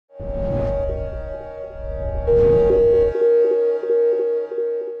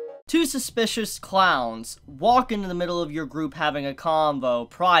Two suspicious clowns walk into the middle of your group having a convo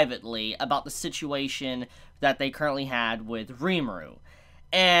privately about the situation that they currently had with Rimuru.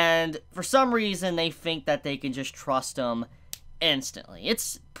 And for some reason, they think that they can just trust him instantly.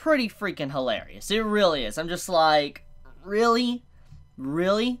 It's pretty freaking hilarious. It really is. I'm just like, really?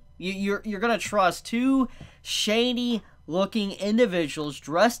 Really? You're gonna trust two shady-looking individuals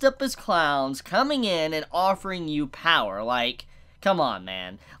dressed up as clowns coming in and offering you power? Like, come on,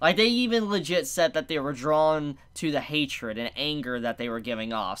 man. Like, they even legit said that they were drawn to the hatred and anger that they were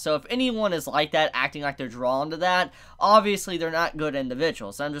giving off. So if anyone is like that, acting like they're drawn to that, obviously they're not good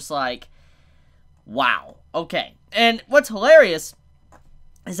individuals. I'm just like, wow. Okay. And what's hilarious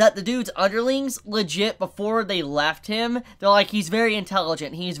is that the dude's underlings, legit, before they left him, they're like, he's very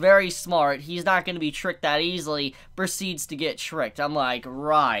intelligent, he's very smart, he's not going to be tricked that easily, proceeds to get tricked. I'm like,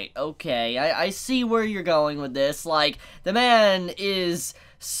 right, okay, I see where you're going with this. Like, the man is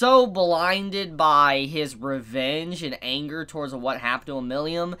so blinded by his revenge and anger towards what happened to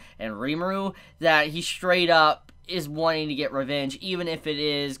Milim and Rimuru that he straight up is wanting to get revenge, even if it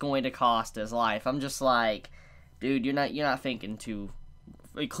is going to cost his life. I'm just like, dude, you're not thinking too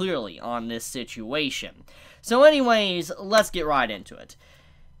clearly on this situation. So anyways, let's get right into it.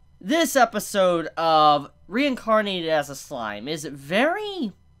 This episode of Reincarnated as a Slime is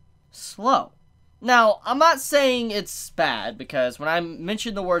very slow. Now, I'm not saying it's bad, because when I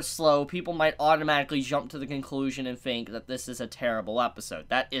mention the word slow, people might automatically jump to the conclusion and think that this is a terrible episode.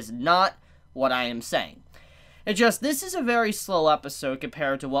 That is not what I am saying. It's just, this is a very slow episode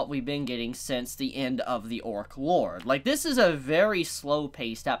compared to what we've been getting since the end of the Orc Lord. Like, this is a very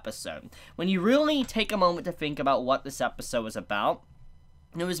slow-paced episode. When you really take a moment to think about what this episode was about,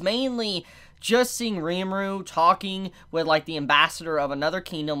 it was mainly just seeing Rimuru talking with, like, the ambassador of another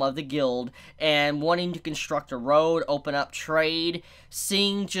kingdom of the guild and wanting to construct a road, open up trade,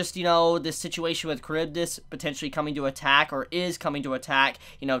 seeing just, you know, this situation with Charybdis potentially coming to attack, or is coming to attack,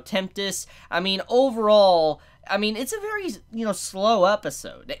 you know, Tempest. I mean, overall, I mean, it's a very, you know, slow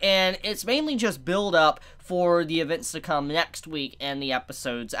episode, and it's mainly just build up for the events to come next week and the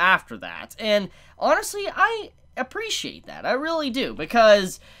episodes after that. And honestly, I appreciate that. I really do,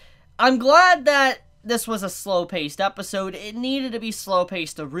 because I'm glad that this was a slow-paced episode. It needed to be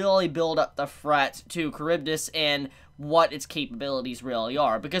slow-paced to really build up the threat to Charybdis and what its capabilities really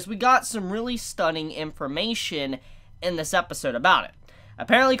are, because we got some really stunning information in this episode about it.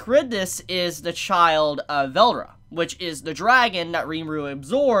 Apparently, Charybdis is the child of Veldora, which is the dragon that Rimuru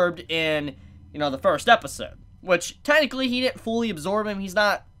absorbed in, you know, the first episode. Which, technically, he didn't fully absorb him. He's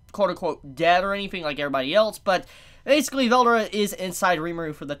not, quote-unquote, dead or anything like everybody else, but basically, Veldora is inside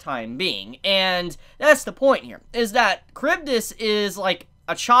Rimuru for the time being. And that's the point here, is that Charybdis is like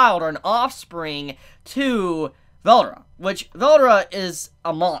a child or an offspring to Veldora, which Veldora is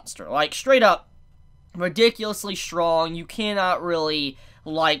a monster. Like, straight up, ridiculously strong. You cannot really,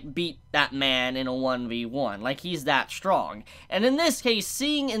 like, beat that man in a 1v1. Like, he's that strong. And in this case,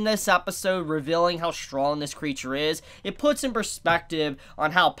 seeing in this episode, revealing how strong this creature is, it puts in perspective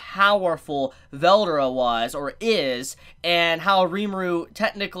on how powerful Veldora was, or is, and how Rimuru,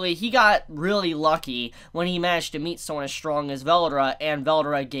 technically, he got really lucky when he managed to meet someone as strong as Veldora, and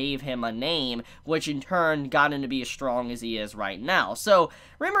Veldora gave him a name, which in turn got him to be as strong as he is right now. So,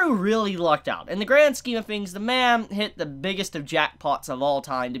 Rimuru really lucked out. In the grand scheme of things, the man hit the biggest of jackpots of all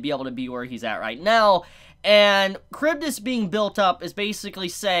time to be able to be where he's at right now, and Charybdis being built up is basically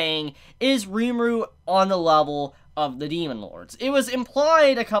saying, is Rimuru on the level of the Demon Lords? It was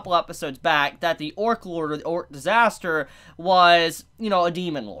implied a couple episodes back that the Orc Lord, or the Orc Disaster, was, you know, a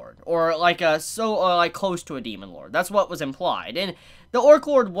Demon Lord, or like like close to a Demon Lord. That's what was implied, and the Orc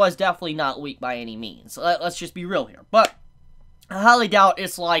Lord was definitely not weak by any means. Let's just be real here, but I highly doubt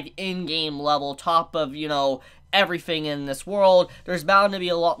it's like in-game level, top of, you know, everything in this world. There's bound to be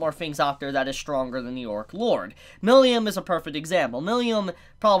a lot more things out there that is stronger than the Orc Lord. Milim is a perfect example. Milim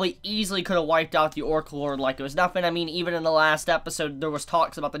probably easily could have wiped out the Orc Lord like it was nothing. I mean, even in the last episode, there was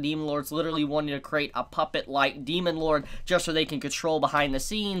talks about the Demon Lords literally wanting to create a puppet-like Demon Lord just so they can control behind the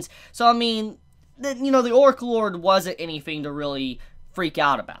scenes. So, I mean, you know, the Orc Lord wasn't anything to really freak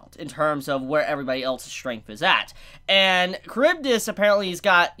out about in terms of where everybody else's strength is at. And Charybdis apparently has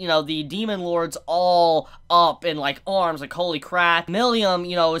got, you know, the Demon Lords all up in, like, arms, like, holy crap. Milim,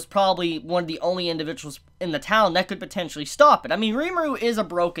 you know, is probably one of the only individuals in the town that could potentially stop it. I mean, Rimuru is a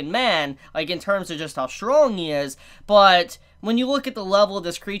broken man, like, in terms of just how strong he is, but when you look at the level of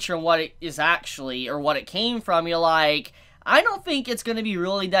this creature and what it is actually, or what it came from, you're like, I don't think it's going to be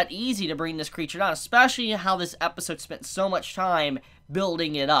really that easy to bring this creature down, especially how this episode spent so much time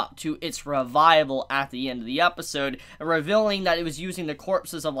building it up to its revival at the end of the episode, and revealing that it was using the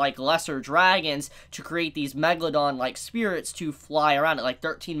corpses of, like, lesser dragons to create these Megalodon-like spirits to fly around it, like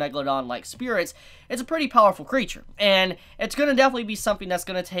 13 Megalodon-like spirits. It's a pretty powerful creature, and it's going to definitely be something that's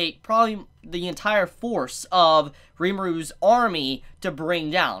going to take probably the entire force of Rimuru's army to bring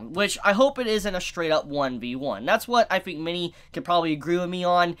down, which I hope it isn't a straight-up 1v1. That's what I think many could probably agree with me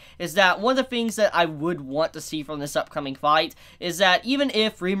on, is that one of the things that I would want to see from this upcoming fight is that even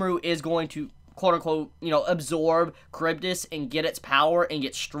if Rimuru is going to quote-unquote, you know, absorb Charybdis and get its power and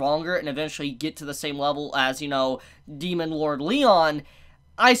get stronger and eventually get to the same level as, you know, Demon Lord Leon,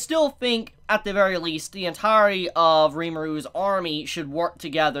 I still think, at the very least, the entirety of Rimuru's army should work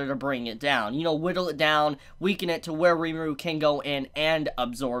together to bring it down. You know, whittle it down, weaken it to where Rimuru can go in and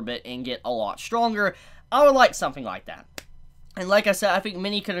absorb it and get a lot stronger. I would like something like that. And like I said, I think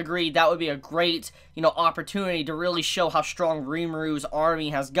many could agree that would be a great, you know, opportunity to really show how strong Rimuru's army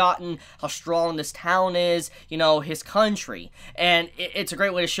has gotten, how strong this town is, you know, his country. And it's a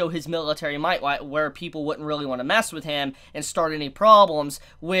great way to show his military might, where people wouldn't really want to mess with him and start any problems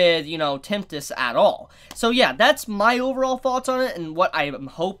with, you know, Tempest at all. So yeah, that's my overall thoughts on it and what I'm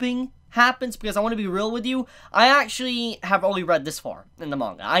hoping happens, because I want to be real with you, I actually have only read this far in the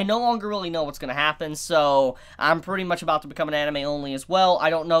manga. I no longer really know what's going to happen, so I'm pretty much about to become an anime only as well. I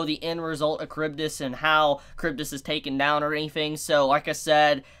don't know the end result of Charybdis and how Charybdis is taken down or anything, so like I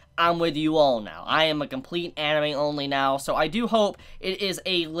said, I'm with you all now. I am a complete anime only now, so I do hope it is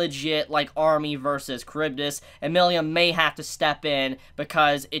a legit, like, army versus Charybdis, and Milim may have to step in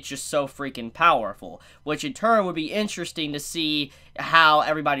because it's just so freaking powerful, which in turn would be interesting to see how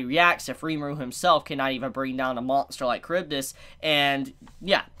everybody reacts if Rimuru himself cannot even bring down a monster like Charybdis, and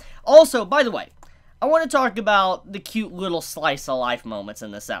yeah. Also, by the way, I want to talk about the cute little slice of life moments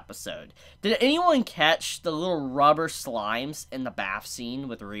in this episode. Did anyone catch the little rubber slimes in the bath scene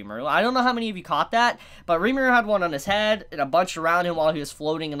with Rimuru? I don't know how many of you caught that, but Rimuru had one on his head and a bunch around him while he was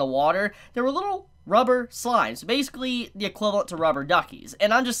floating in the water. There were little rubber slimes, basically the equivalent to rubber duckies.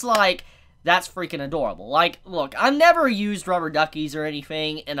 And I'm just like, that's freaking adorable. Like, look, I've never used rubber duckies or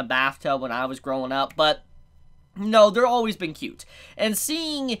anything in a bathtub when I was growing up, but no, they're always been cute. And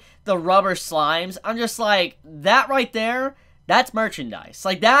seeing the rubber slimes, I'm just like, that right there, that's merchandise.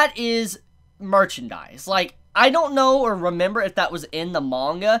 Like, that is merchandise. Like, I don't know or remember if that was in the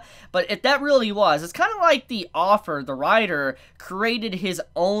manga, but if that really was, it's kind of like the author, the writer, created his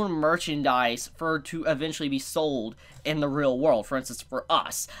own merchandise to eventually be sold in the real world, for instance, for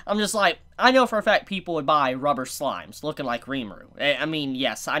us. I'm just like, I know for a fact people would buy rubber slimes looking like Rimuru. I mean,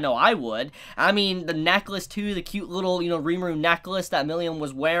 yes, I know I would. I mean, the necklace too, the cute little, you know, Rimuru necklace that Milim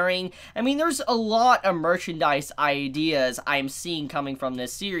was wearing. I mean, there's a lot of merchandise ideas I'm seeing coming from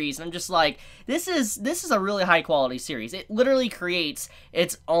this series, and I'm just like, this is a really high quality series. It literally creates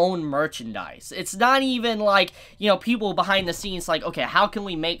its own merchandise. It's not even like, you know, people behind the scenes like, okay, how can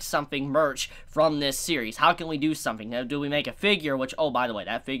we make something merch from this series? How can we do something? Now, do we make a figure, which, oh, by the way,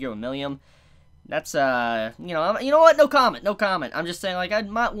 that figure with Milim, that's, you know what, no comment, no comment. I'm just saying, like, I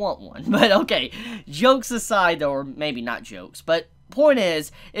might want one, but okay, jokes aside, though, or maybe not jokes, but point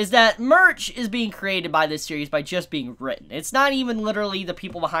is that merch is being created by this series by just being written. It's not even literally the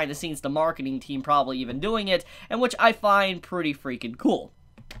people behind the scenes, the marketing team probably even doing it, and which I find pretty freaking cool.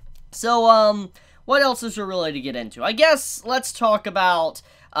 So, what else is there really to get into? I guess let's talk about,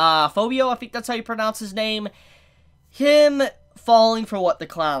 Phobio, I think that's how you pronounce his name. Him falling for what the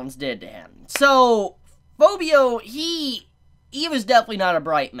clowns did to him. So, Phobio, he was definitely not a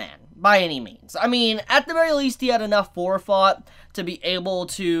bright man, by any means. I mean, at the very least, he had enough forethought to be able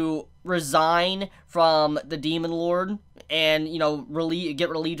to resign from the Demon Lord and, you know, get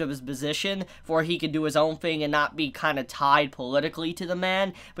relieved of his position for he could do his own thing and not be kind of tied politically to the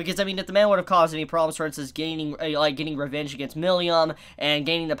man. Because, I mean, if the man would have caused any problems, for instance, getting revenge against Milim and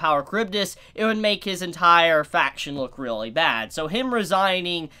gaining the power of Charybdis, it would make his entire faction look really bad. So him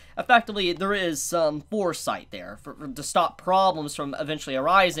resigning, effectively, there is some foresight there to stop problems from eventually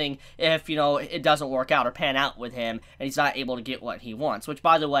arising if, you know, it doesn't work out or pan out with him and he's not able to get what he wants. Which,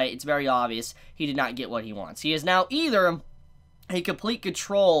 by the way, it's very obvious he did not get what he wants. He is now either a complete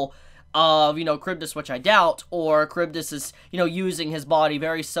control of, you know, Charybdis, which I doubt, or Charybdis is, you know, using his body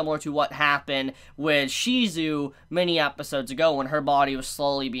very similar to what happened with Shizu many episodes ago when her body was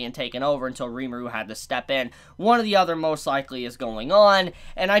slowly being taken over until Rimuru had to step in. One or the other most likely is going on,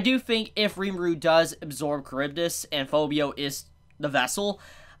 and I do think if Rimuru does absorb Charybdis and Phobio is the vessel,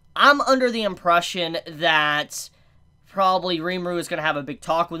 I'm under the impression that probably Rimuru is going to have a big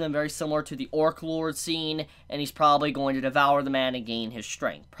talk with him, very similar to the Orc Lord scene, and he's probably going to devour the man and gain his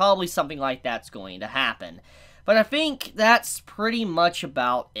strength. Probably something like that's going to happen. But I think that's pretty much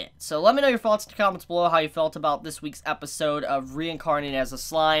about it. So let me know your thoughts in the comments below, how you felt about this week's episode of Reincarnated as a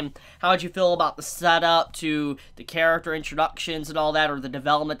Slime. How did you feel about the setup to the character introductions and all that, or the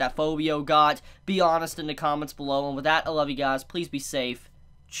development that Phobio got? Be honest in the comments below. And with that, I love you guys. Please be safe.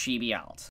 Chibi out.